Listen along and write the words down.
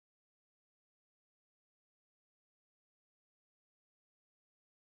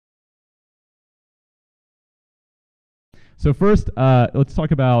So first, let's talk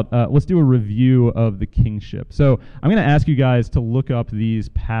about, let's do a review of the kingship. So I'm going to ask you guys to look up these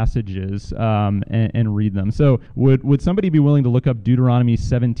passages and read them. So would somebody be willing to look up Deuteronomy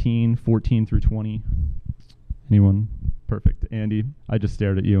 17:14 through 20? Anyone? Perfect. Andy, I just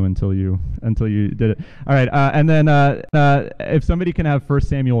stared at you until you did it. All right, and then if somebody can have 1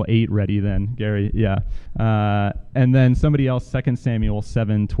 Samuel 8 ready, then Gary, yeah, and then somebody else 2 Samuel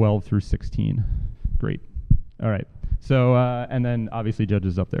 7:12 through 16. Great. All right. So and then obviously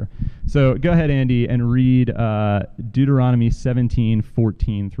Judges up there. So go ahead, Andy, and read Deuteronomy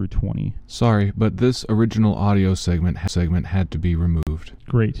 17:14 through 20. Sorry, but this original audio segment had to be removed.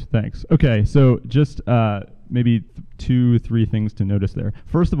 Great, thanks. Okay, so just maybe 2-3 things to notice there.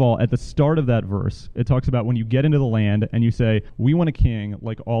 First of all, at the start of that verse, it talks about when you get into the land and you say, "We want a king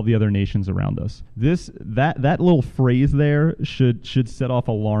like all the other nations around us." That little phrase there should set off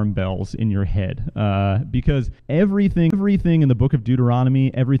alarm bells in your head, because everything in the book of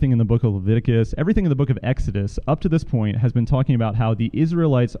Deuteronomy, everything in the book of Leviticus, everything in the book of Exodus up to this point has been talking about how the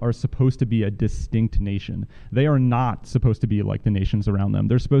Israelites are supposed to be a distinct nation. They are not supposed to be like the nations around them.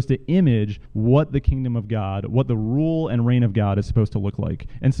 They're supposed to image what the kingdom of God, what the rule and reign of God is supposed to look like.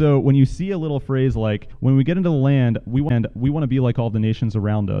 And so when you see a little phrase like, "When we get into the land, we want to be like all the nations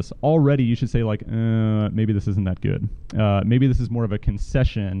around us," already you should say like, maybe this isn't that good. Maybe this is more of a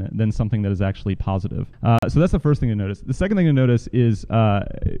concession than something that is actually positive. So that's the first thing to notice. The second thing to notice is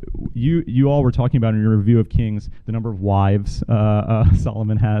you all were talking about in your review of Kings the number of wives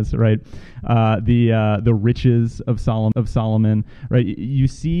Solomon has, right? The riches of Solomon, right? You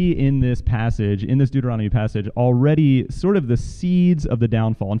see in this passage, in this Deuteronomy passage, already sort of the seeds of the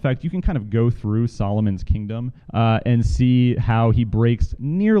downfall. In fact, you can kind of go through Solomon's kingdom and see how he breaks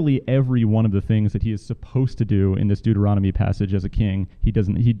nearly every one of the things that he is supposed to do in this Deuteronomy passage as a king. He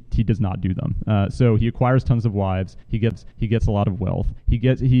does not do them. So he acquires tons of wives. He gets a lot of wealth.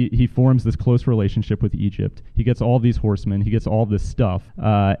 He forms this close relationship with Egypt. He gets all these horsemen. He gets all this stuff,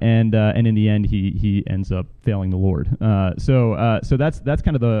 and in the end, he ends up failing the Lord. So that's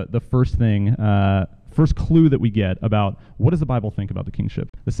kind of the first thing. First clue that we get about what does the Bible think about the kingship.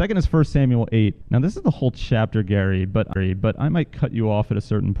 The second is 1 Samuel 8. Now, this is the whole chapter, Gary, but I might cut you off at a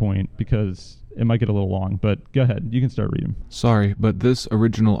certain point because it might get a little long. But go ahead. You can start reading. Sorry, but this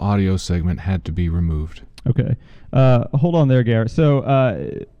original audio segment had to be removed. Okay. Hold on there, Garrett. So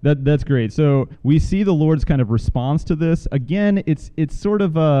that's great. So we see the Lord's kind of response to this. Again, it's sort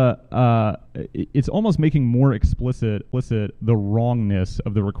of it's almost making more explicit the wrongness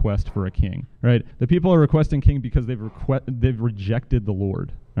of the request for a king, right? The people are requesting king because they've rejected the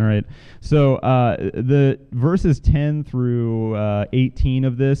Lord. All right. So the verses 10 through 18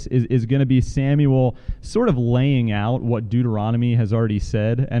 of this is going to be Samuel sort of laying out what Deuteronomy has already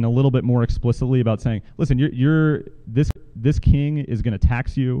said, and a little bit more explicitly about saying, listen, this king is going to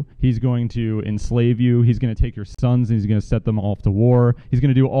tax you. He's going to enslave you. He's going to take your sons and he's going to set them off to war. He's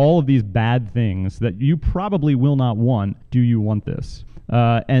going to do all of these bad things that you probably will not want. Do you want this?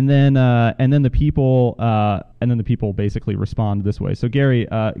 And then the people basically respond this way. So Gary,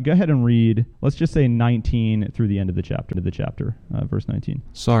 go ahead and read. Let's just say 19 through the end of the chapter, verse 19.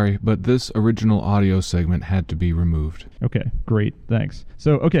 Sorry, but this original audio segment had to be removed. Okay, great, thanks.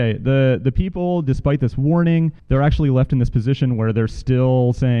 So okay, the people, despite this warning, they're actually left in this position where they're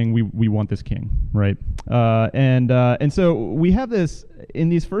still saying we want this king, right? And so we have this. In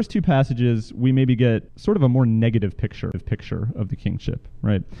these first two passages, we maybe get sort of a more negative picture of the kingship,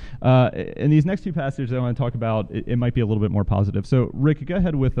 right? In these next two passages I want to talk about, it might be a little bit more positive. So, Rick, go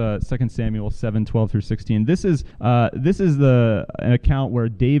ahead with 2 Samuel 7:12 through 16. This is an account where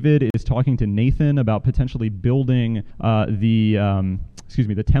David is talking to Nathan about potentially building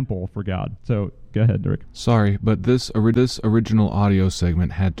the temple for God. So, go ahead, Rick. Sorry, but this original audio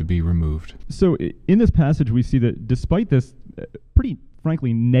segment had to be removed. So, in this passage, we see that despite this pretty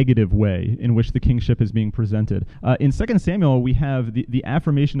frankly negative way in which the kingship is being presented. In 2 Samuel, we have the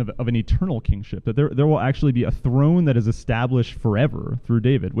affirmation of an eternal kingship, that there will actually be a throne that is established forever through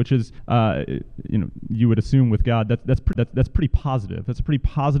David, which is, you would assume with God, that's pretty positive. That's a pretty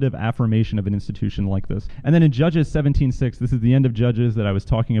positive affirmation of an institution like this. And then in Judges 17:6, this is the end of Judges that I was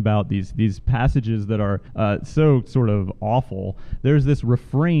talking about, these passages that are so sort of awful. There's this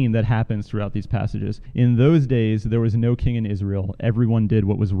refrain that happens throughout these passages. In those days, there was no king in Israel. Everyone did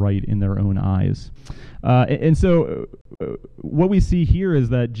what was right in their own eyes. And so what we see here is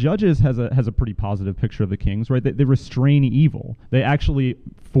that Judges has a pretty positive picture of the kings, right? They restrain evil. They actually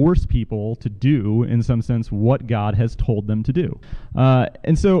force people to do, in some sense, what God has told them to do.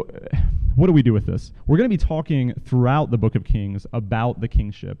 And so what do we do with this? We're going to be talking throughout the book of Kings about the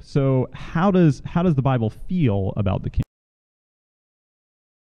kingship. So how does the Bible feel about the king?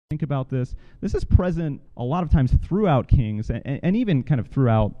 think about this. This is present a lot of times throughout Kings, and even kind of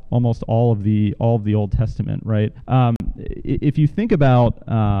throughout almost all of the Old Testament, right? If you think about,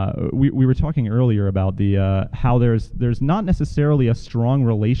 we were talking earlier about the how there's not necessarily a strong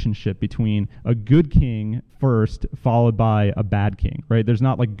relationship between a good king first followed by a bad king, right? There's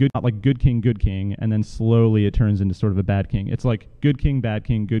not like good king, and then slowly it turns into sort of a bad king. It's like good king, bad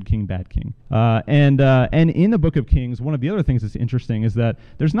king, good king, bad king. And in the Book of Kings, one of the other things that's interesting is that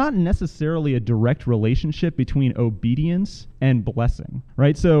there's not necessarily a direct relationship between obedience and blessing,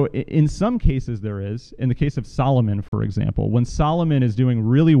 right? So in some cases there is. In the case of Solomon, for example, when Solomon is doing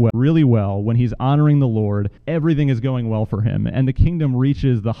really well, when he's honoring the Lord, everything is going well for him, and the kingdom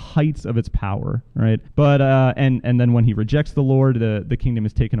reaches the heights of its power, right? But and then when he rejects the Lord, the kingdom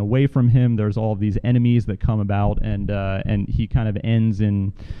is taken away from him. There's all of these enemies that come about, and he kind of ends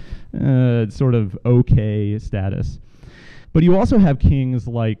in sort of okay status. But you also have kings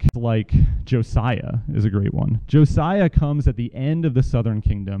like Josiah is a great one. Josiah comes at the end of the southern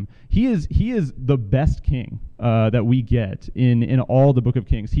kingdom. He is the best king that we get in all the Book of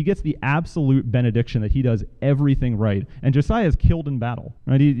Kings. He gets the absolute benediction that he does everything right. And Josiah is killed in battle.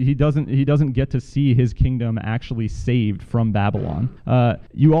 Right? He doesn't get to see his kingdom actually saved from Babylon.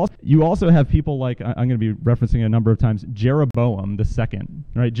 You also have people like, I'm going to be referencing a number of times, Jeroboam II.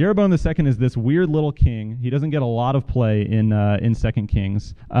 Right? Jeroboam II is this weird little king. He doesn't get a lot of play in 2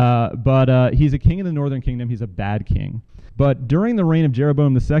 Kings, but he's a king in the northern kingdom. He's a bad king. But during the reign of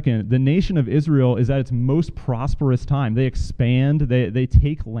Jeroboam II, the nation of Israel is at its most prosperous time. They expand. They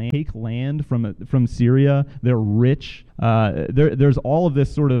take land from Syria. They're rich. There's all of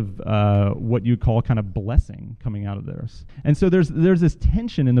this sort of what you call kind of blessing coming out of theirs. And so there's this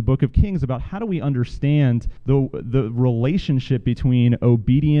tension in the Book of Kings about how do we understand the relationship between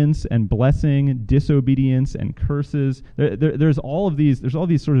obedience and blessing, disobedience and curses. There's all these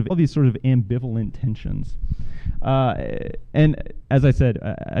sort of ambivalent tensions. And as I said,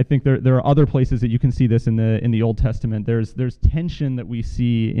 I think there are other places that you can see this in the Old Testament. There's tension that we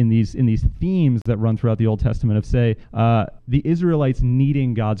see in these themes that run throughout the Old Testament of, say, the Israelites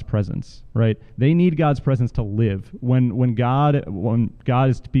needing God's presence, right? They need God's presence to live. When God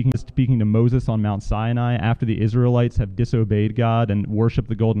is speaking to Moses on Mount Sinai after the Israelites have disobeyed God and worshiped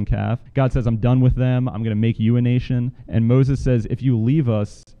the golden calf, God says, "I'm done with them. I'm going to make you a nation." And Moses says, "If you leave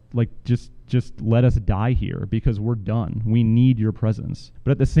us, like just let us die here because we're done. We need your presence."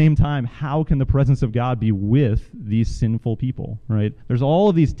 But at the same time, how can the presence of God be with these sinful people, right? There's all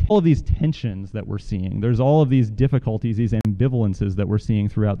of these tensions that we're seeing. There's all of these difficulties, these ambivalences that we're seeing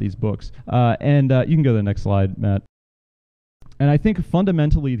throughout these books. And you can go to the next slide, Matt. And I think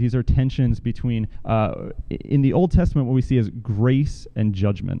fundamentally these are tensions between, in the Old Testament, what we see as grace and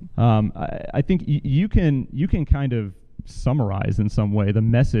judgment. I think you can kind of summarize in some way the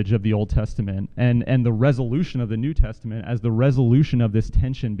message of the Old Testament and the resolution of the New Testament as the resolution of this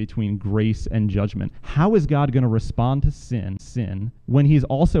tension between grace and judgment. How is God going to respond to sin when he's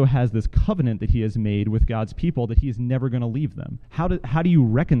also has this covenant that he has made with God's people that he is never going to leave them? How do you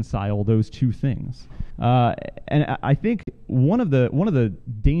reconcile those two things? And I think one of the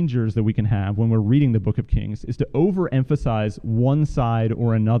dangers that we can have when we're reading the Book of Kings is to overemphasize one side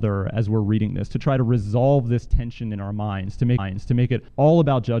or another as we're reading this, to try to resolve this tension in our minds, to make it all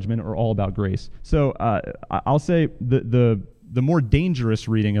about judgment or all about grace. So I'll say the more dangerous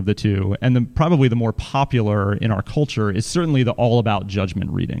reading of the two, and probably the more popular in our culture, is certainly the all about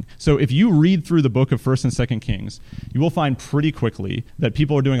judgment reading. So if you read through the book of 1st and 2nd Kings, you will find pretty quickly that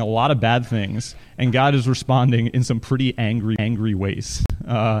people are doing a lot of bad things, and God is responding in some pretty angry ways.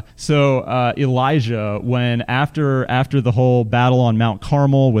 So Elijah, when after the whole battle on Mount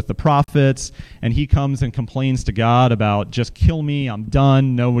Carmel with the prophets, and he comes and complains to God about, just kill me, I'm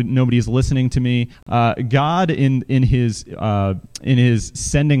done, nobody's listening to me. God in his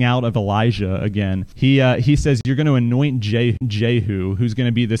sending out of Elijah again, he says, you're going to anoint Jehu, who's going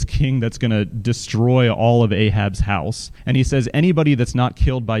to be this king that's going to destroy all of Ahab's house. And he says anybody that's not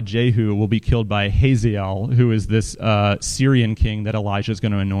killed by Jehu will be killed by Hazael, who is this Syrian king that Elijah is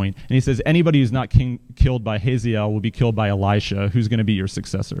going to anoint. And he says anybody who's not killed by Hazael will be killed by Elisha, who's going to be your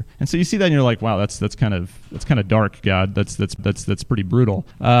successor. And so you see that and you're like, wow, that's kind of dark, God. That's pretty brutal.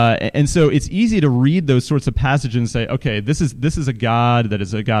 And so it's easy to read those sorts of passages and say, okay, this is is a God that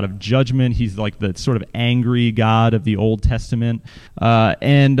is a God of judgment. He's like the sort of angry God of the Old Testament,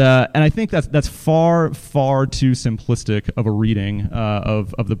 and I think that's far too simplistic of a reading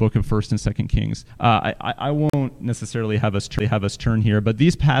of the book of First and Second Kings. I won't necessarily have us turn here, but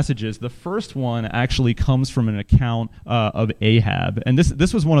these passages, the first one actually comes from an account of Ahab, and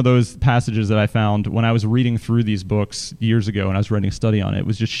this was one of those passages that I found when I was reading through these books years ago, and I was writing a study on it. It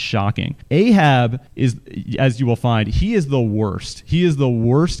was just shocking. Ahab is, as you will find, he is the worst. He is the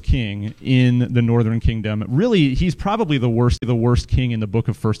worst king in the Northern Kingdom. Really, he's probably the worst king in the book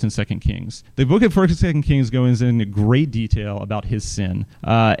of First and Second Kings. The book of First and Second Kings goes into great detail about his sin,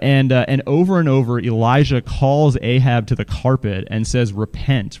 and over and over, Elijah calls Ahab to the carpet and says,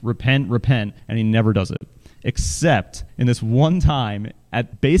 "Repent, repent, repent," and he never does it. Except in this one time,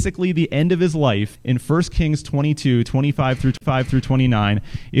 at basically the end of his life, in 1 Kings 22, 25 through 29,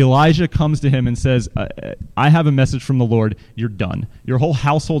 Elijah comes to him and says, I have a message from the Lord. You're done. Your whole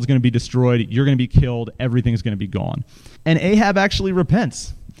household's going to be destroyed. You're going to be killed. Everything's going to be gone. And Ahab actually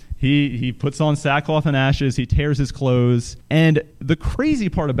repents. He puts on sackcloth and ashes. He tears his clothes. And the crazy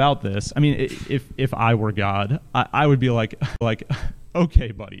part about this, I mean, if I were God, I would be like,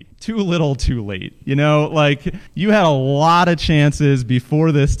 okay, buddy, too little, too late. You know, like, you had a lot of chances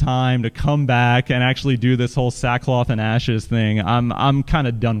before this time to come back and actually do this whole sackcloth and ashes thing. I'm kind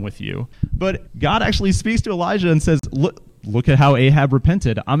of done with you. But God actually speaks to Elijah and says, Look at how Ahab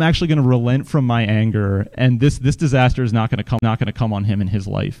repented. I'm actually going to relent from my anger, and this disaster is not going to come on him in his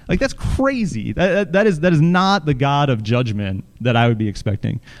life. Like, that's crazy. That is not the God of judgment that I would be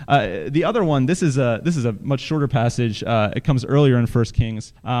expecting. The other one, this is a much shorter passage. It comes earlier in 1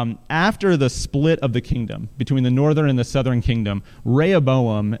 Kings. After the split of the kingdom between the northern and the southern kingdom,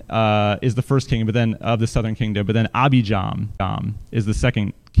 Rehoboam is the first king, but then of the southern kingdom. But then Abijam is the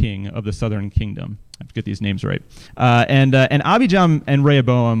second king of the southern kingdom. I have to get these names right. And Abijam and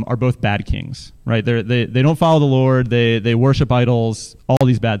Rehoboam are both bad kings, right? They don't follow the Lord. They worship idols, all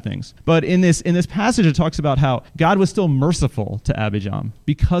these bad things. But in this passage, it talks about how God was still merciful to Abijam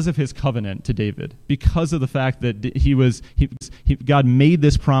because of his covenant to David, because of the fact that God made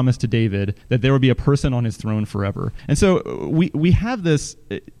this promise to David that there would be a person on his throne forever. And so we have this.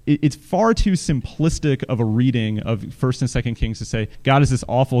 It's far too simplistic of a reading of First and Second Kings to say God is this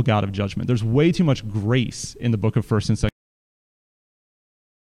awful God of judgment. There's way too much grace in the book of First and Second.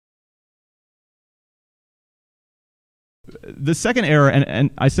 The second error,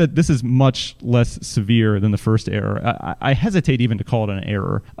 and I said this is much less severe than the first error. I hesitate even to call it an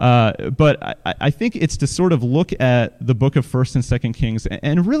error, but I think it's to sort of look at the book of First and Second Kings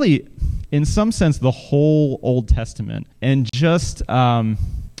and really, in some sense, the whole Old Testament, and just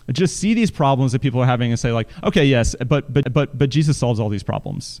see these problems that people are having and say, like, okay, yes, but Jesus solves all these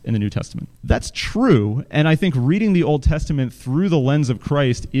problems in the New Testament. That's true, and I think reading the Old Testament through the lens of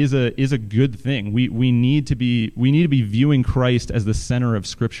Christ is a good thing. We need to be viewing Christ as the center of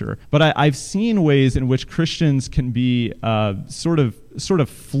Scripture. But I've seen ways in which Christians can be sort of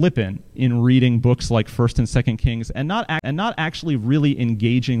flippant in reading books like First and Second Kings and not actually really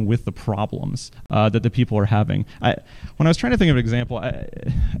engaging with the problems that the people are having. When I was trying to think of an example,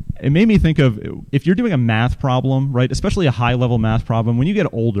 it made me think of if you're doing a math problem, right, especially a high-level math problem, when you get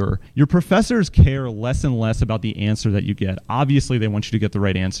older, your professors care less and less about the answer that you get. Obviously, they want you to get the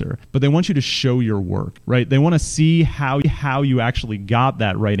right answer, but they want you to show your work, right? They want to see how you actually got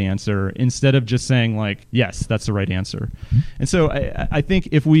that right answer instead of just saying, like, yes, that's the right answer. And so I think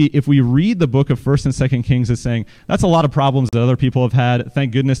if we read the book of First and Second Kings as saying that's a lot of problems that other people have had,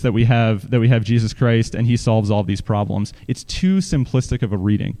 thank goodness that we have Jesus Christ and he solves all these problems, it's too simplistic of a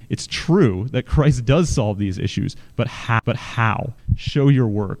reading. It's true that Christ does solve these issues, but how? Show your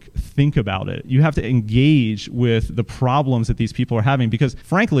work. Think about it. You have to engage with the problems that these people are having because,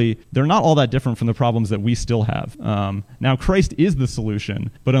 frankly, they're not all that different from the problems that we still have. Now, Christ is the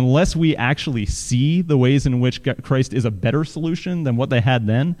solution, but unless we actually see the ways in which Christ is a better solution than what they had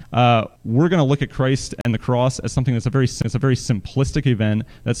then, we're going to look at Christ and the cross as something that's a very simplistic event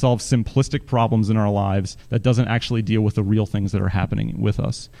that solves simplistic problems in our lives that doesn't actually deal with the real things that are happening with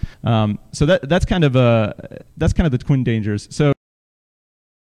us. So that's kind of the twin dangers. So.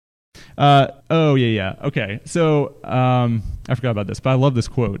 Okay. So I forgot about this, but I love this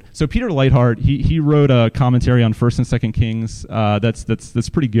quote. So Peter Leithart, he wrote a commentary on First and Second Kings. That's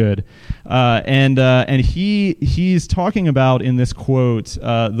pretty good, and he's talking about in this quote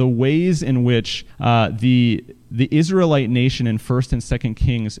the ways in which the Israelite nation in 1st and 2nd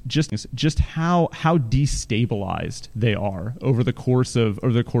Kings, just how destabilized they are over the course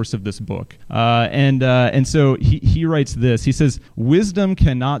of this book. And so he writes this. He says, "Wisdom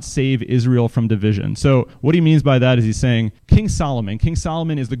cannot save Israel from division." So what he means by that is he's saying King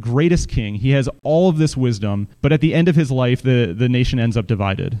Solomon is the greatest king. He has all of this wisdom, but at the end of his life, the nation ends up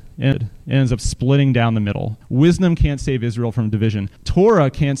divided. It ends up splitting down the middle. Wisdom can't save Israel from division. Torah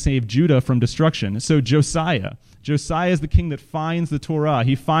can't save Judah from destruction. So Josiah is the king that finds the Torah.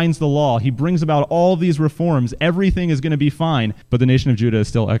 He finds the law. He brings about all these reforms. Everything is going to be fine, but the nation of Judah is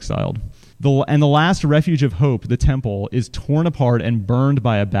still exiled. And the last refuge of hope, the temple, is torn apart and burned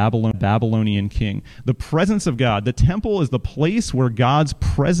by a Babylonian king. The presence of God, the temple is the place where God's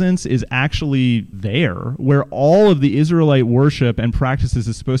presence is actually there, where all of the Israelite worship and practices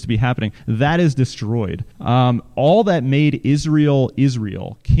is supposed to be happening. That is destroyed. All that made Israel,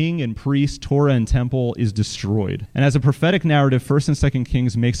 king and priest, Torah and temple, is destroyed. And as a prophetic narrative, 1st and 2nd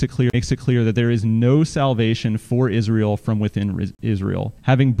Kings makes it clear that there is no salvation for Israel from within Israel.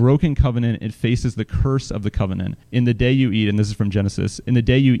 Having broken covenant, it faces the curse of the covenant. In the day you eat, and this is from Genesis, in the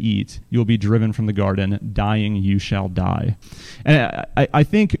day you eat, you will be driven from the garden. Dying, you shall die. And I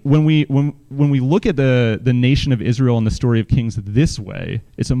think when we look at the nation of Israel and the story of Kings this way,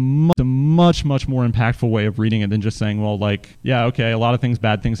 it's a much more impactful way of reading it than just saying, well, like, yeah, okay, a lot of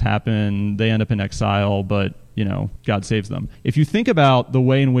bad things happen, they end up in exile, but God saves them. If you think about the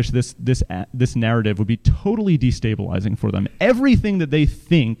way in which this narrative would be totally destabilizing for them, everything that they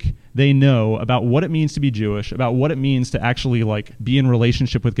think they know about what it means to be Jewish, about what it means to actually like be in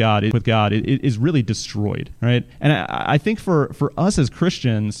relationship with God, it is really destroyed, right? And I think for us as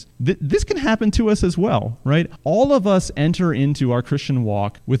Christians, this can happen to us as well, right? All of us enter into our Christian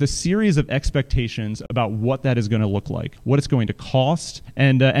walk with a series of expectations about what that is going to look like, what it's going to cost,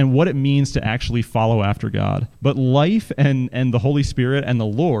 and what it means to actually follow after God. But life and the Holy Spirit and the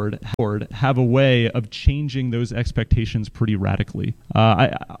Lord have a way of changing those expectations pretty radically.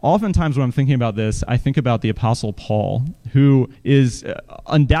 Oftentimes when I'm thinking about this, I think about the Apostle Paul, who is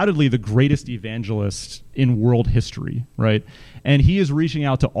undoubtedly the greatest evangelist in world history, right? And he is reaching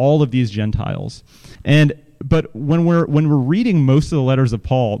out to all of these Gentiles. But when we're reading most of the letters of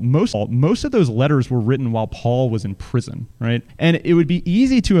Paul, most of those letters were written while Paul was in prison, right? And it would be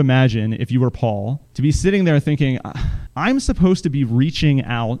easy to imagine, if you were Paul, to be sitting there thinking, I'm supposed to be reaching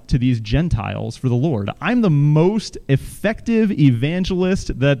out to these Gentiles for the Lord. I'm the most effective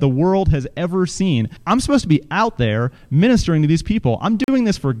evangelist that the world has ever seen. I'm supposed to be out there ministering to these people. I'm doing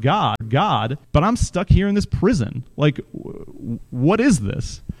this for God, but I'm stuck here in this prison. Like, what is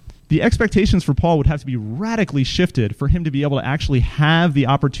this? The expectations for Paul would have to be radically shifted for him to be able to actually have the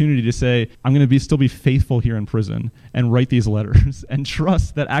opportunity to say, I'm going to still be faithful here in prison and write these letters and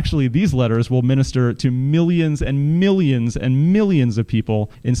trust that actually these letters will minister to millions and millions and millions of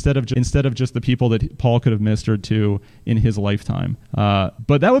people instead of just the people that Paul could have ministered to in his lifetime.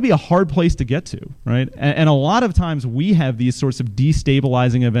 But that would be a hard place to get to, right? And a lot of times we have these sorts of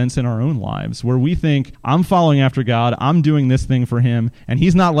destabilizing events in our own lives where we think, I'm following after God, I'm doing this thing for him, and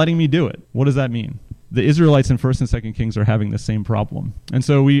he's not letting me do it. What does that mean? The Israelites in 1st and 2nd Kings are having the same problem. And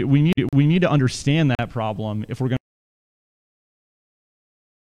so we need to understand that problem if we're going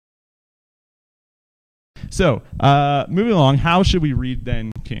to. So, moving along, how should we read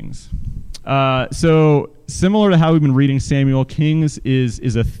then Kings? So similar to how we've been reading Samuel, Kings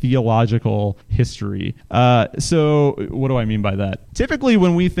is a theological history. So what do I mean by that? Typically,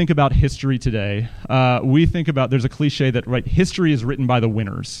 when we think about history today, we think about, there's a cliche that, right, history is written by the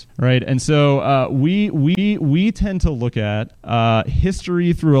winners, right? And so we tend to look at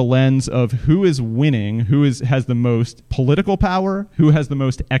history through a lens of who is winning, has the most political power, who has the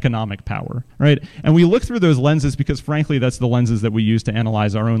most economic power, right? And we look through those lenses because, frankly, that's the lenses that we use to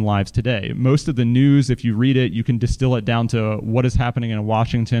analyze our own lives today. Most of the news, if you read it, you can distill it down to what is happening in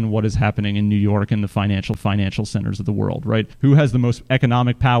Washington, what is happening in New York, and the financial centers of the world, right? Who has the most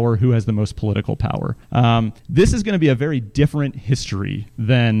economic power? Who has the most political power? This is going to be a very different history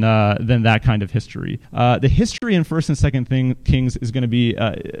than that kind of history. The history in 1st and 2nd Kings is going to be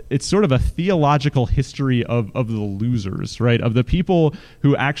it's sort of a theological history of the losers, right? Of the people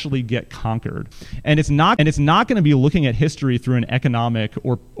who actually get conquered, and it's not going to be looking at history through an economic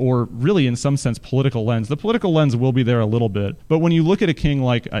or really in some sense political lens. lens. The political lens will be there a little bit. But when you look at a king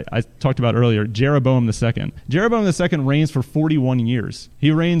like I talked about earlier, Jeroboam II. Jeroboam II reigns for 41 years.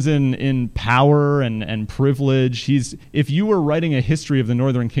 He reigns in power and privilege. If you were writing a history of the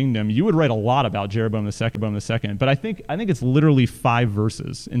Northern Kingdom, you would write a lot about Jeroboam II. But I think it's literally 5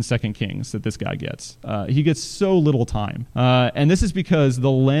 verses in 2 Kings that this guy gets. He gets so little time. And this is because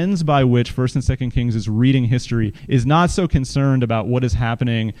the lens by which 1st and 2nd Kings is reading history is not so concerned about what is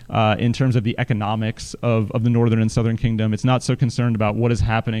happening in terms of the economics of the Northern and Southern Kingdom. It's not so concerned about what is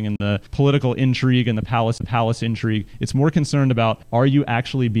happening in the political intrigue and the palace intrigue. It's more concerned about, are you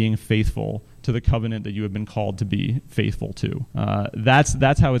actually being faithful to the covenant that you have been called to be faithful to?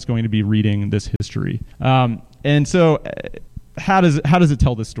 That's how it's going to be reading this history. And so how does it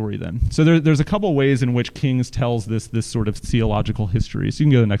tell this story then? So there's a couple ways in which Kings tells this sort of theological history. So you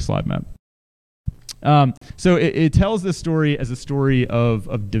can go to the next slide, Matt. So it tells this story as a story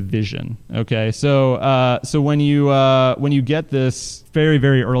of division. Okay, so when you get this very,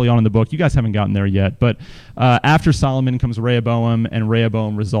 very early on in the book, you guys haven't gotten there yet, but after Solomon comes Rehoboam, and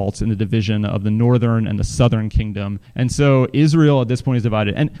Rehoboam results in the division of the northern and the southern kingdom. And so Israel at this point is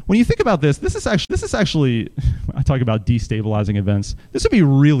divided. And when you think about this is actually I talk about destabilizing events. This would be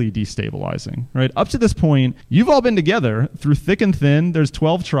really destabilizing, right? Up to this point, you've all been together through thick and thin. There's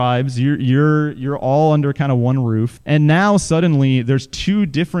 12 tribes. You're all under kind of one roof. And now suddenly there's 2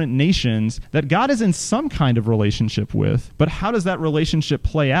 different nations that God is in some kind of relationship with. But how does that relationship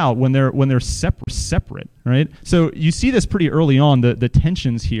play out when they're separate, right? So you see this pretty early on, the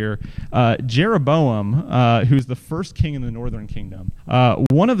tensions here. Jeroboam, who's the first king in the northern kingdom,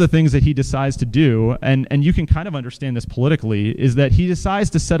 one of the things that he decides to do, and you can kind of understand this politically, is that he decides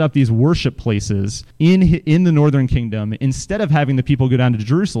to set up these worship places in the northern kingdom instead of having the people go down to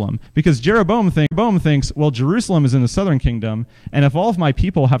Jerusalem, because Jeroboam thinks, well, Jerusalem is in the southern kingdom, and if all of my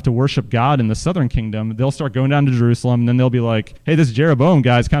people have to worship God in the southern kingdom, they'll start going down to Jerusalem, and then they'll be like, hey, this Jeroboam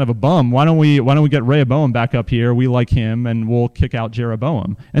guy's kind of a bum. Why don't we get Rehoboam back up here? We like him, and we'll kick out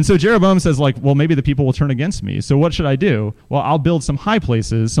Jeroboam. And so Jeroboam says, like, well, maybe the people will turn against me. So what should I do? Well, I'll build some high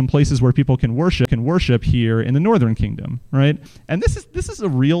places, some places where people can worship here in the northern kingdom, right? And this is a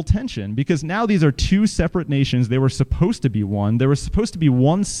real tension, because now these are 2 separate nations. They were supposed to be one. There was supposed to be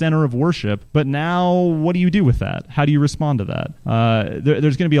one center of worship, but now what do you do with that? How do you respond to that?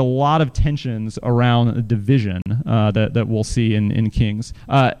 There's going to be a lot of tensions around division that we'll see in Kings.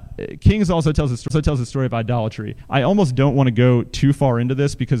 Kings also tells a story of idolatry. I almost don't want to go too far into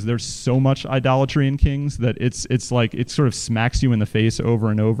this because there's so much idolatry in Kings that it's like it sort of smacks you in the face over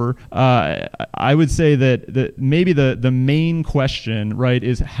and over. I would say that maybe the main question, right,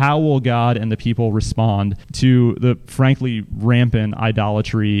 is how will God and the people respond to the frankly rampant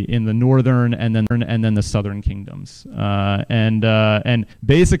idolatry in the northern and then the southern kingdoms. And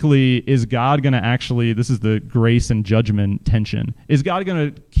basically, is God going to actually, this is the grace and judgment tension, is God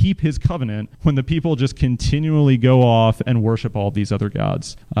going to keep his covenant when the people just continually go off and worship all these other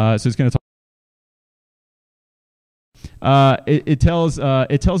gods? So it's going to talk. It tells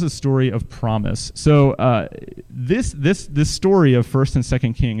a story of promise. So this story of 1st and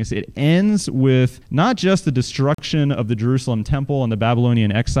 2nd Kings, it ends with not just the destruction of the Jerusalem temple and the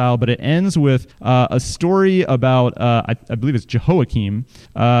Babylonian exile, but it ends with a story about I believe it's Jehoiakim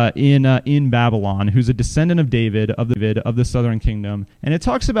in Babylon, who's a descendant of David of the southern kingdom, and it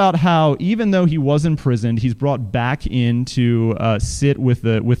talks about how even though he was imprisoned, he's brought back in to sit with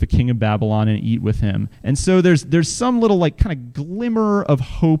the king of Babylon and eat with him. And so there's some little like kind of glimmer of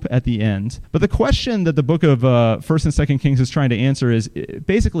hope at the end. But the question that the book of 1st and 2nd Kings is trying to answer is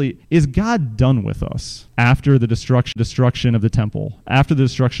basically, is God done with us after the destruction of the temple, after the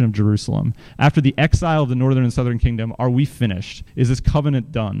destruction of Jerusalem, after the exile of the northern and southern kingdom? Are we finished? Is this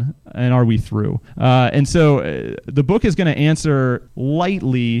covenant done? And are we through? And so the book is going to answer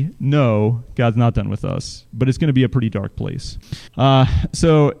lightly, no, God's not done with us, but it's going to be a pretty dark place.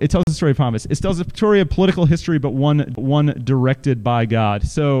 So it tells a story of promise. It tells a story of political history, but one directed by God.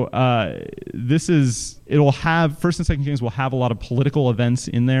 So it'll have, 1st and 2nd Kings will have a lot of political events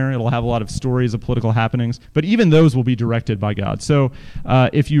in there. It'll have a lot of stories of political happenings, but even those will be directed by God. So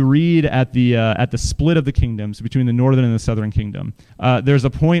if you read at the split of the kingdoms between the northern and the southern kingdom, there's a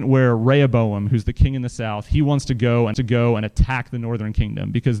point where Rehoboam, who's the king in the south, he wants to go and attack the northern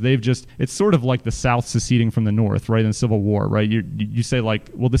kingdom because it's sort of like the south seceding from the north, right, in the Civil War, right? You say like,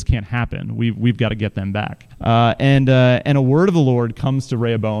 well, this can't happen. We've got to get them back. And a word of the Lord comes to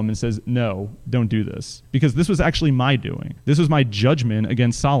Rehoboam and says, no, don't do this, because this was actually my doing. This was my judgment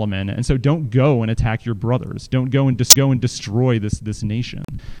against Solomon, and so don't go and attack your brothers. Don't go and destroy this nation.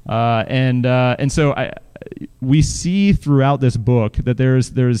 And so we see throughout this book that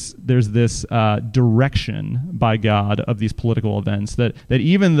there's this direction by God of these political events, that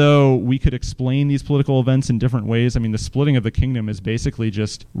even though we could explain these political events in different ways, I mean, the splitting of the kingdom is basically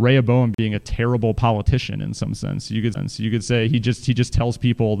just Rehoboam being a terrible politician in some sense. You could say he just tells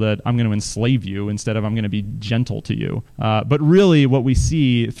people that I'm going to enslave you instead of I'm going to be gentle to you. But really what we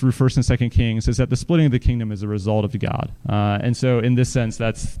see through 1st and 2nd Kings is that the splitting of the kingdom is a result of God. And so in this sense,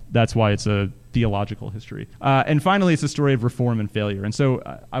 that's why it's a theological history. And finally, it's a story of reform and failure. And so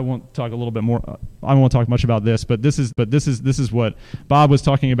I won't talk a little bit more. I won't talk much about this, but this is what Bob was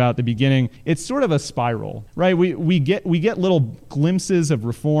talking about at the beginning. It's sort of a spiral, right? We get little glimpses of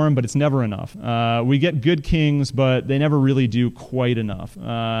reform, but it's never enough. We get good kings, but they never really do quite enough.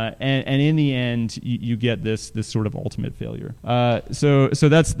 And in the end, you get this sort of ultimate failure. So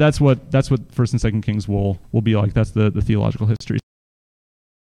that's what 1st and 2nd Kings will be like. That's the theological history.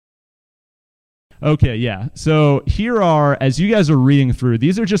 Okay, yeah. So here are, as you guys are reading through,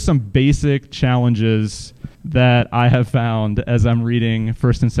 these are just some basic challenges that I have found as I'm reading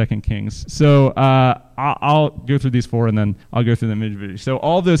 1st and 2nd Kings. So I'll go through these 4 and then I'll go through them individually. So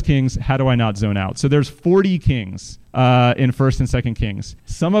all of those kings, how do I not zone out? So there's 40 kings in 1st and 2nd Kings.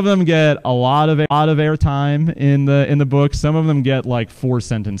 Some of them get a lot of airtime in the book. Some of them get like 4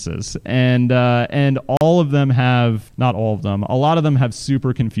 sentences, and all of them have, not all of them, a lot of them have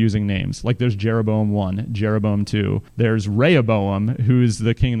super confusing names. Like there's Jeroboam 1, Jeroboam 2. There's Rehoboam, who's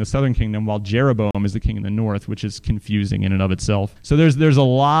the king in the southern kingdom, while Jeroboam is the king in the north, which is confusing in and of itself. So there's a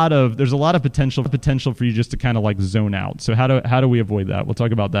lot of potential for you just to kind of like zone out. So how do we avoid that? We'll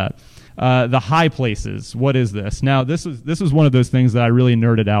talk about that. The high places. What is this? Now, this was one of those things that I really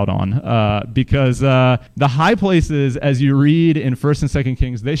nerded out on because the high places, as you read in 1st and 2nd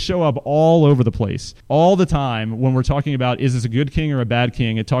Kings, they show up all over the place, all the time. When we're talking about is this a good king or a bad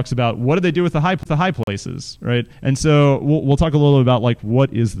king, it talks about what do they do with the high places, right? And so we'll talk a little bit about like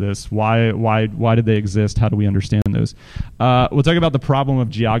what is this? Why did they exist? How do we understand those? We'll talk about the problem of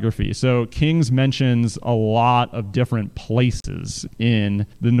geography. So Kings mentions a lot of different places in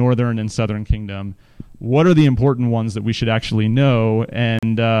the northern and southern kingdom. What are the important ones that we should actually know,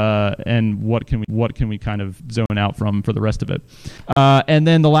 and what can we kind of zone out from for the rest of it? And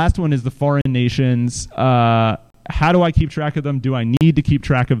then the last one is the foreign nations. How do I keep track of them? Do I need to keep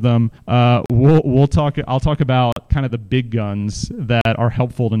track of them? I'll talk about kind of the big guns that are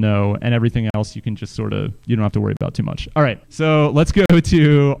helpful to know, and everything else you can just you don't have to worry about too much. All right, so let's go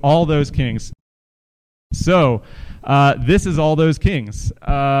to all those kings. So this is all those kings,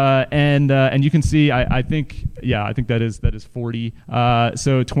 and you can see. I think that is 40.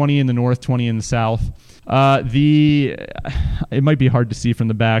 So 20 in the north, 20 in the south. It might be hard to see from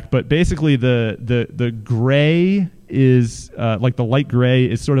the back, but basically the gray is like the light gray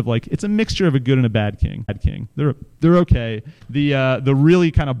is sort of like it's a mixture of a good and a bad king. They're okay. The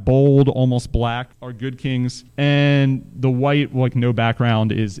really kind of bold, almost black are good kings, and the white, like no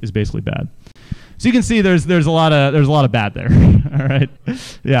background, is basically bad. So you can see there's a lot of bad there. All right.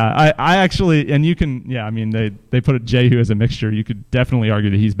 Yeah, I actually, and you can, yeah, I mean they put Jehu as a mixture. You could definitely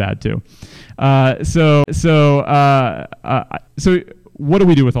argue that he's bad too. So what do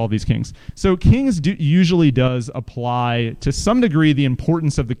we do with all these kings? So kings usually does apply to some degree the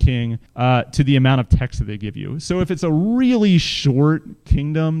importance of the king to the amount of text that they give you. So if it's a really short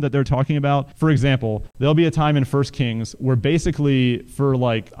kingdom that they're talking about, for example, there'll be a time in 1 Kings where basically for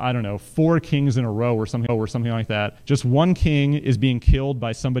 4 kings in a row or something like that, just one king is being killed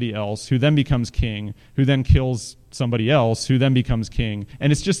by somebody else who then becomes king, who then kills somebody else who then becomes king.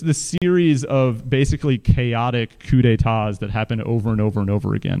 And it's just this series of basically chaotic coup d'etats that happen over and over and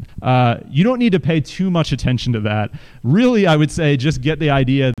over again. You don't need to pay too much attention to that. Really, I would say just get the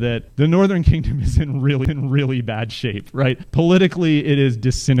idea that the Northern Kingdom is in really bad shape, right? Politically, it is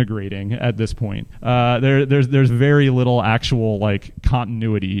disintegrating at this point. There's very little actual like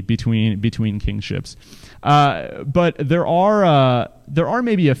continuity between kingships. But there are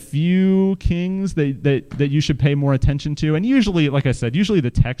maybe a few kings that you should pay more attention to, and usually, like I said, usually the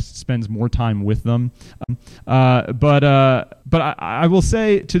text spends more time with them. But I will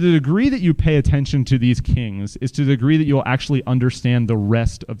say, to the degree that you pay attention to these kings is to the degree that you'll actually understand the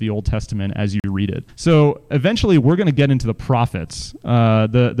rest of the Old Testament as you read it. So eventually, we're going to get into the prophets,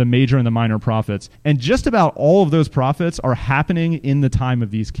 the major and the minor prophets, and just about all of those prophets are happening in the time of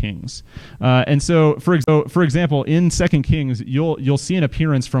these kings. And so, for example, in 2 Kings, you'll see an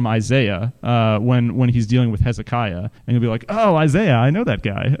appearance from Isaiah when he's dealing with Hezekiah, and you'll be like, oh, Isaiah, I know that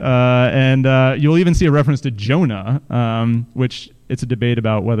guy. And you'll even see a reference to Jonah, which it's a debate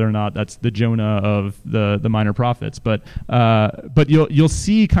about whether or not that's the Jonah of the minor prophets. But you'll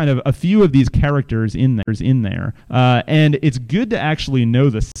see kind of a few of these characters in there, and it's good to actually know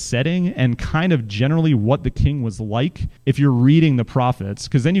the setting and kind of generally what the king was like if you're reading the prophets,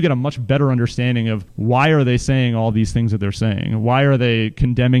 because then you get a much better understanding of why are they saying all these things that they're saying, why are they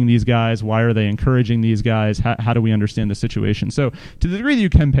condemning these guys, why are they encouraging these guys, how do we understand the situation. So to the degree that you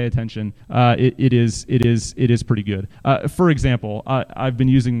can pay attention, it is pretty good. For example, I've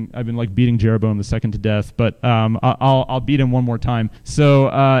been like beating Jeroboam II to death, but I'll beat him one more time. So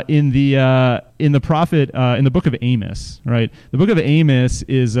in the prophet in the book of Amos, right? The book of Amos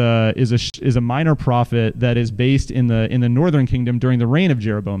is a minor prophet that is based in the northern kingdom during the reign of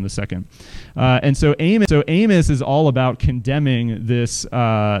Jeroboam II, and so Amos is all about condemning this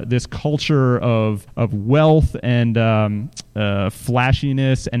culture of wealth and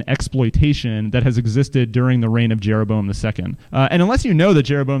flashiness and exploitation that has existed during the reign of Jeroboam II. And unless you know that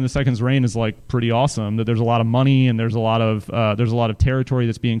Jeroboam II's reign is like pretty awesome, that there's a lot of money and there's a lot of territory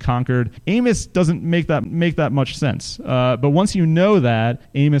that's being conquered, Amos doesn't make that much sense. But once you know that,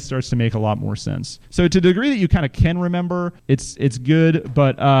 Amos starts to make a lot more sense. So to the degree that you kind of can remember, it's good.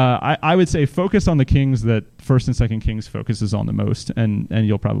 But I would say focus on the kings that First and Second Kings focuses on the most, and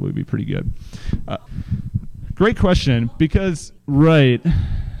you'll probably be pretty good. Great question, because right.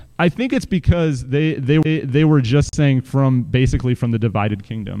 I think it's because they were just saying basically from the divided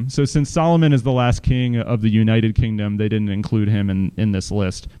kingdom. So since Solomon is the last king of the united kingdom, they didn't include him in this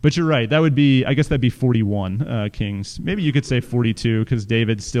list. But you're right. I guess that'd be 41 kings. Maybe you could say 42 because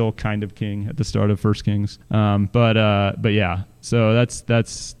David's still kind of king at the start of First Kings. But yeah. So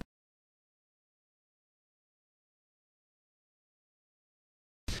that's.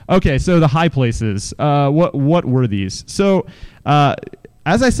 Okay, so the high places. What were these? So.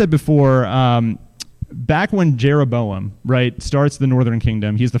 As I said before, back when Jeroboam, right, starts the northern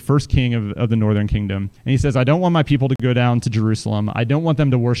kingdom, he's the first king of the northern kingdom, and he says, I don't want my people to go down to Jerusalem. I don't want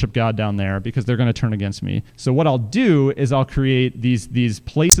them to worship God down there because they're going to turn against me. So what I'll do is I'll create these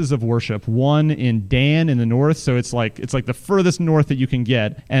places of worship, one in Dan in the north, so it's like the furthest north that you can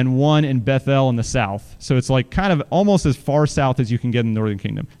get, and one in Bethel in the south. So it's like kind of almost as far south as you can get in the northern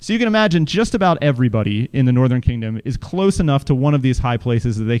kingdom. So you can imagine just about everybody in the northern kingdom is close enough to one of these high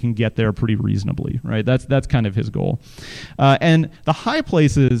places that they can get there pretty reasonably, right? That's kind of his goal. And the high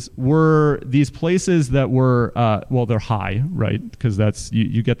places were these places that were, they're high, right? Because that's,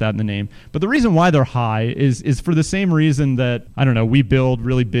 you get that in the name. But the reason why they're high is for the same reason that, I don't know, we build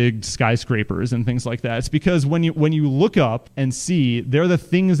really big skyscrapers and things like that. It's because when you look up and see, they're the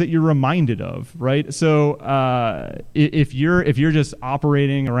things that you're reminded of, right? So if you're just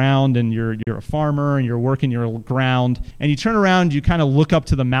operating around and you're a farmer and you're working your ground and you turn around, you kind of look up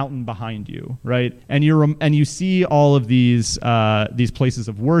to the mountain behind you, right? And you see all of these places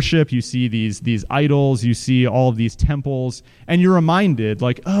of worship. You see these idols. You see all of these temples, and you're reminded,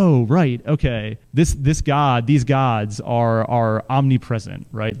 like, oh, right, okay, these gods are omnipresent,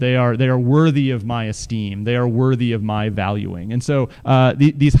 right? They are worthy of my esteem. They are worthy of my valuing. And so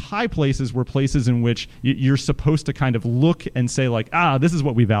these high places were places in which you're supposed to kind of look and say, like, this is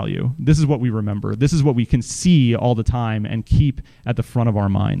what we value. This is what we remember. This is what we can see all the time and keep at the front of our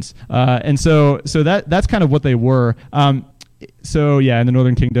minds. And so that's kind of what they were. So yeah, in the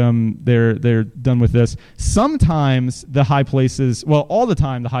Northern Kingdom, they're done with this. Sometimes the high places, well, all the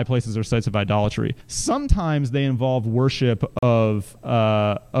time the high places are sites of idolatry. Sometimes they involve worship of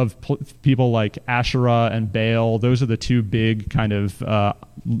people like Asherah and Baal. Those are the two big kind of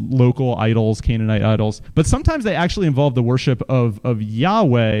local idols, Canaanite idols. But sometimes they actually involve the worship of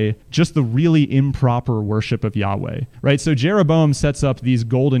Yahweh, just the really improper worship of Yahweh, right? So Jeroboam sets up these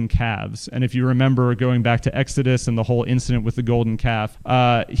golden calves, and if you remember going back to Exodus and the whole incident with the golden calf,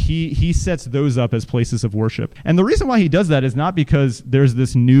 he sets those up as places of worship. And the reason why he does that is not because there's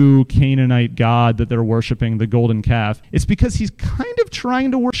this new Canaanite god that they're worshiping, the golden calf. It's because he's kind of trying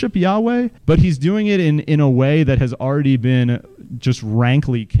to worship Yahweh, but he's doing it in a way that has already been just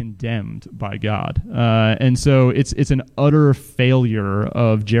rankly condemned by God. And so it's an utter failure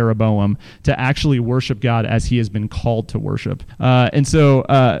of Jeroboam to actually worship God as he has been called to worship. And so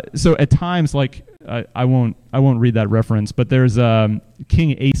at times, like, I won't read that reference, but there's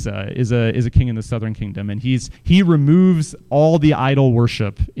King Asa is a king in the southern kingdom, and he removes all the idol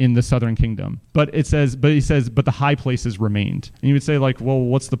worship in the southern kingdom. But he says the high places remained. And you would say, like, well,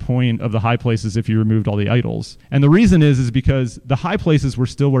 what's the point of the high places if you removed all the idols? And the reason is because the high places were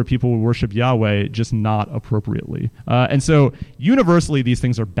still where people would worship Yahweh, just not appropriately. And so universally, these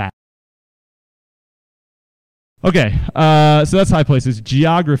things are bad. Okay, so that's high places.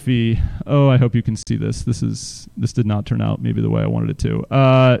 Geography. Oh, I hope you can see this. This did not turn out maybe the way I wanted it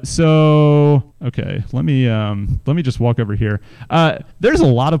to. So okay, let me just walk over here. There's a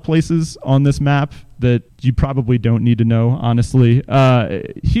lot of places on this map that you probably don't need to know, honestly.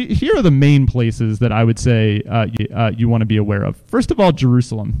 Here are the main places that I would say you want to be aware of. First of all,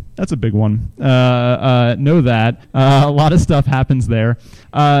 Jerusalem. That's a big one. Know that. A lot of stuff happens there.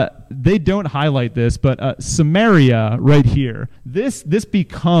 They don't highlight this, but Samaria right here, this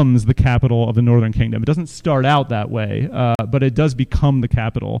becomes the capital of the northern kingdom. It doesn't start out that way, but it does become the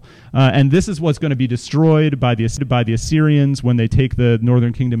capital. And this is what's going to be destroyed by the Assyrians when they take the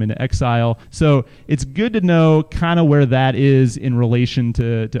northern kingdom into exile. So it's good to know kind of where that is in relation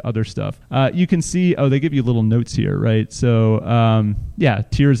to other stuff. You can see, they give you little notes here, right? So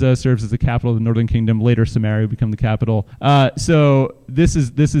Tirzah serves as the capital of the northern kingdom. Later, Samaria will become the capital. So this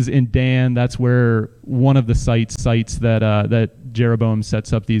is in Dan. That's where one of the sites that Jeroboam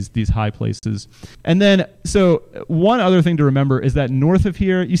sets up these high places. And then, so one other thing to remember is that north of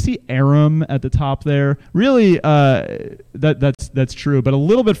here, you see Aram at the top there. Really, that's true. But a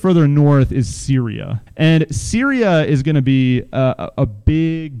little bit further north is Syria, and Syria is going to be a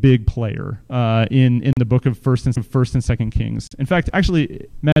big player in the book of First and Second Kings. In fact, actually,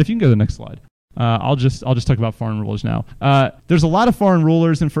 Matt, if you can go to the next slide. I'll just talk about foreign rulers now. There's a lot of foreign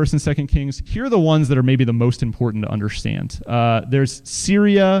rulers in First and Second Kings. Here are the ones that are maybe the most important to understand. There's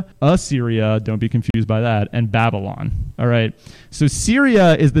Syria, Assyria, don't be confused by that, and Babylon. All right. So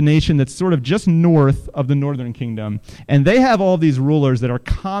Syria is the nation that's sort of just north of the northern kingdom, and they have all these rulers that are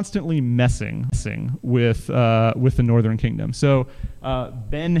constantly messing with the northern kingdom. So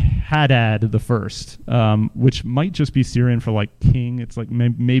Ben-Hadad the first, which might just be Syrian for like king. It's like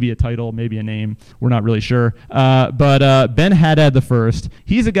maybe a title, maybe a name. We're not really sure. But Ben-Hadad the first,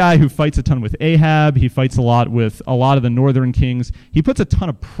 he's a guy who fights a ton with Ahab. He fights a lot with a lot of the northern kings. He puts a ton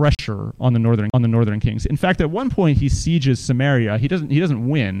of pressure on the northern kings. In fact, at one point he sieges Samaria. He doesn't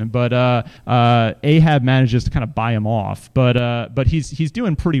win, but Ahab manages to kind of buy him off. But he's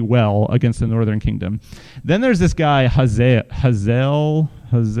doing pretty well against the northern kingdom. Then there's this guy Hazael.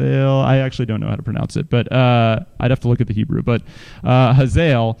 I actually don't know how to pronounce it, but I'd have to look at the Hebrew. But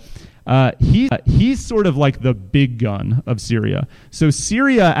Hazael, he's sort of like the big gun of Syria. So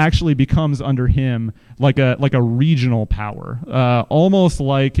Syria actually becomes under him like a regional power, almost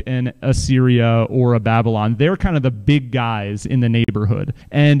like an Assyria or a Babylon. They're kind of the big guys in the neighborhood.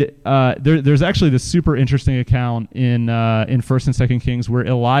 And there's actually this super interesting account in First and Second Kings where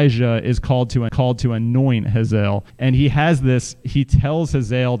Elijah is called to anoint Hazael, and he tells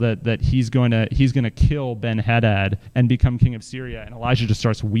Hazael that he's going to kill Ben-Hadad and become king of Syria, and Elijah just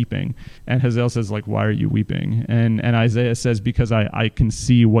starts weeping, and Hazael says, like, why are you weeping? And Isaiah says, because I can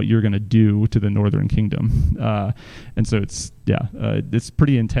see what you're going to do to the northern kingdom. And so it's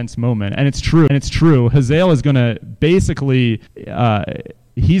pretty intense moment, and it's true. Hazael is going to basically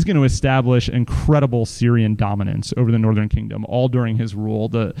he's going to establish incredible Syrian dominance over the northern kingdom all during his rule.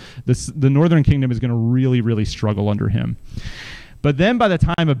 The northern kingdom is going to really struggle under him. But then by the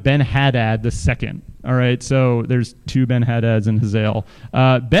time of Ben-Hadad the second, all right, so there's two Ben-Hadads in Hazael.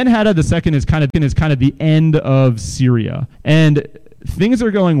 Ben-Hadad the second is kind of the end of Syria, and things are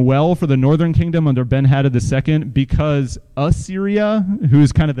going well for the northern kingdom under Ben-Hadad II because Assyria,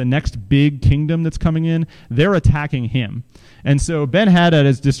 who's kind of the next big kingdom that's coming in, they're attacking him. And so Ben-Hadad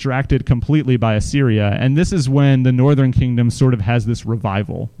is distracted completely by Assyria, and this is when the northern kingdom sort of has this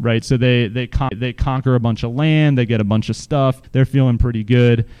revival, right? So they conquer a bunch of land, they get a bunch of stuff, they're feeling pretty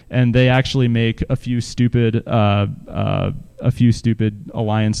good, and they actually make a few stupid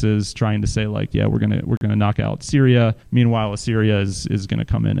alliances trying to say, like, yeah, we're gonna knock out Syria. Meanwhile, Assyria is gonna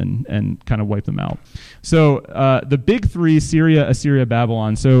come in and kind of wipe them out. So the big three: Syria, Assyria,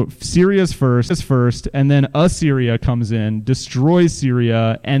 Babylon. So Syria's first, and then Assyria comes in, destroys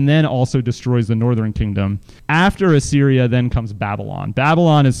Syria, and then also destroys the northern kingdom. After Assyria, then comes Babylon.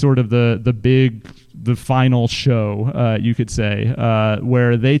 Babylon is sort of the final show, you could say,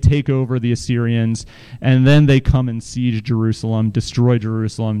 where they take over the Assyrians, and then they come and siege Jerusalem, destroy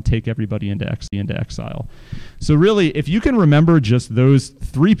Jerusalem, take everybody into exile. So really, if you can remember just those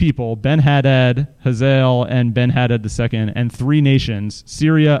three people, Ben-Hadad, Hazael, and Ben-Hadad II, and three nations,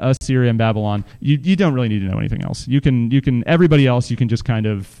 Syria, Assyria, and Babylon, you don't really need to know anything else. You can everybody else you can just kind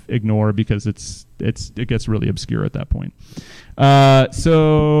of ignore because it gets really obscure at that point.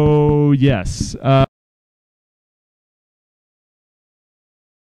 So yes.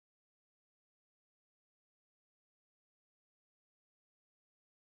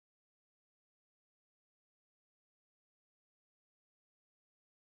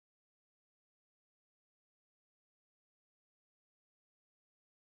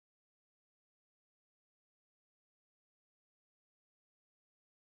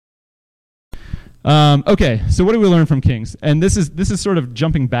 Okay, so what do we learn from Kings? And this is sort of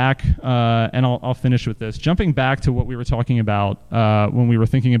jumping back, and I'll finish with this. Jumping back to what we were talking about when we were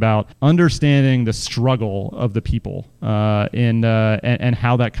thinking about understanding the struggle of the people and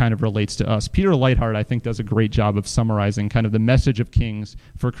how that kind of relates to us. Peter Leithart, I think, does a great job of summarizing kind of the message of Kings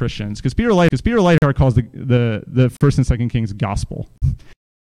for Christians, because Peter Leithart calls the First and Second Kings gospel.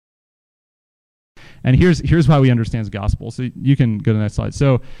 And here's why we understand gospel. So you can go to the next slide.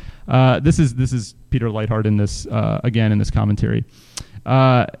 So this is Peter Leithart in this again in this commentary.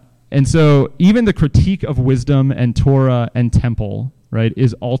 And so even the critique of wisdom and Torah and temple, right,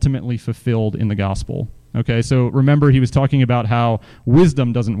 is ultimately fulfilled in the gospel. Okay, so remember he was talking about how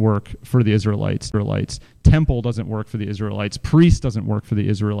wisdom doesn't work for the Israelites. Temple doesn't work for the Israelites. Priest doesn't work for the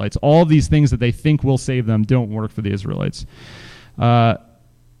Israelites. All these things that they think will save them don't work for the Israelites.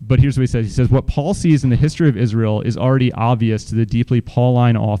 But here's what he says. He says, what Paul sees in the history of Israel is already obvious to the deeply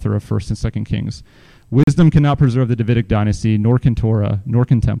Pauline author of 1st and 2nd Kings. Wisdom cannot preserve the Davidic dynasty, nor can Torah, nor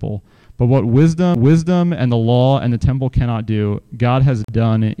can temple. But what wisdom and the law and the temple cannot do, God has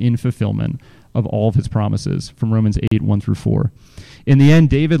done in fulfillment of all of his promises, from Romans 8, 1 through 4. In the end,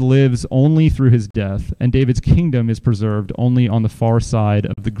 David lives only through his death, and David's kingdom is preserved only on the far side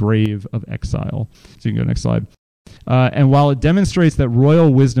of the grave of exile. So you can go next slide. And while it demonstrates that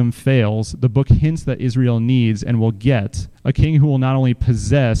royal wisdom fails, the book hints that Israel needs and will get a king who will not only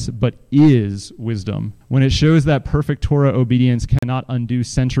possess, but is wisdom. When it shows that perfect Torah obedience cannot undo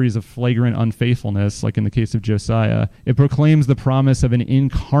centuries of flagrant unfaithfulness, like in the case of Josiah, it proclaims the promise of an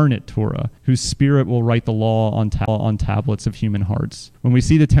incarnate Torah, whose spirit will write the law on tablets of human hearts. When we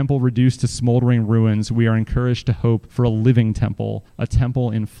see the temple reduced to smoldering ruins, we are encouraged to hope for a living temple, a temple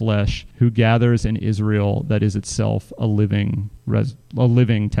in flesh, who gathers in Israel that is itself a living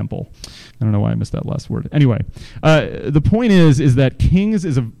temple. I don't know why I missed that last word. Anyway, the point is that Kings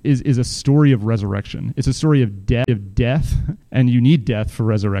is a story of resurrection. It's a story of death, and you need death for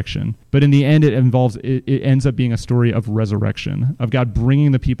resurrection. But in the end, it ends up being a story of resurrection, of God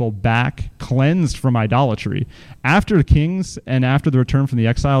bringing the people back, cleansed from idolatry. After the Kings and after the return from the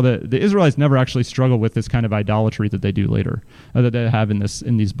exile, the Israelites never actually struggle with this kind of idolatry that they do later, that they have in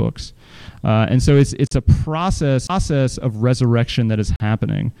these books. And so it's a process of resurrection that is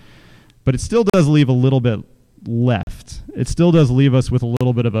happening. But it still does leave a little bit left. It still does leave us with a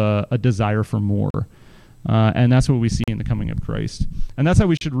little bit of a desire for more. And that's what we see in the coming of Christ. And that's how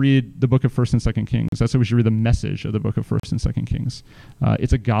we should read the book of 1st and 2nd Kings. That's how we should read the message of the book of 1st and 2nd Kings.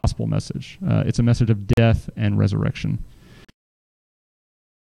 It's a gospel message. It's a message of death and resurrection.